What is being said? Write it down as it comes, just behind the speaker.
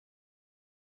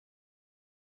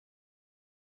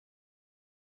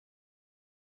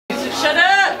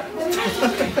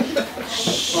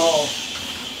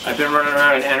been running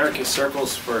around in anarchist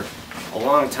circles for a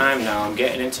long time now. I'm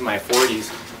getting into my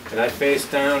 40s, and I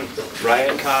faced down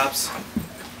riot cops.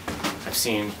 I've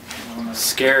seen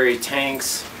scary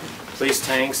tanks, police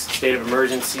tanks, state of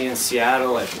emergency in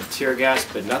Seattle. I've been tear gassed,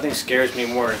 but nothing scares me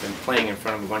more than playing in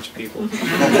front of a bunch of people. So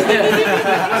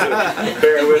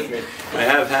bear with me. I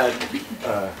have had,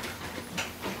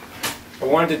 I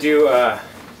wanted to do,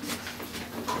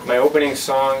 my opening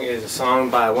song is a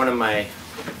song by one of my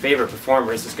favorite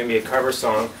performers. It's going to be a cover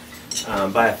song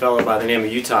by a fellow by the name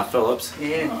of Utah Phillips.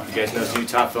 Yeah. You guys know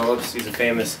Utah Phillips. He's a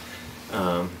famous,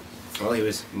 well, he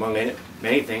was among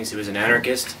many things. He was an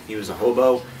anarchist, he was a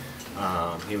hobo,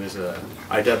 he was a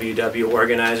IWW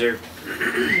organizer,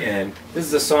 and this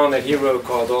is a song that he wrote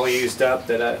called All Used Up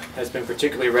that has been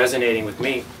particularly resonating with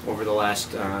me over the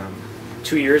last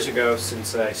 2 years ago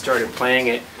since I started playing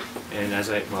it, and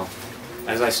as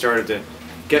I started to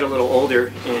get a little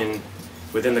older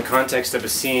within the context of a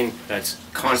scene that's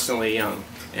constantly young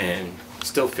and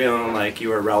still feeling like you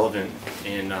are relevant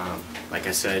in, like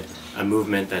I said, a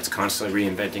movement that's constantly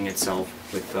reinventing itself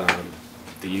with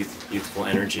the youthful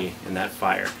energy and that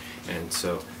fire. And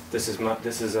so this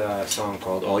is a song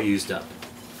called All Used Up.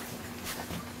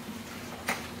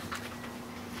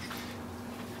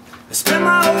 I spent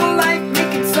my whole life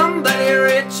making somebody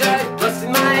rich. I busted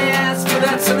my ass for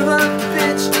that son of a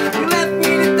bitch. You left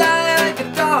me to die like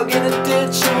a dog in a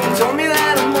ditch. You told me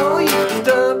that I'm all used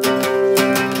up.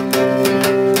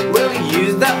 Well, he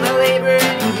used up my labor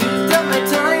and he used up my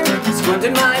time. He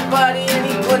squandered my body and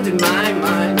he blunted my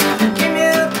mind.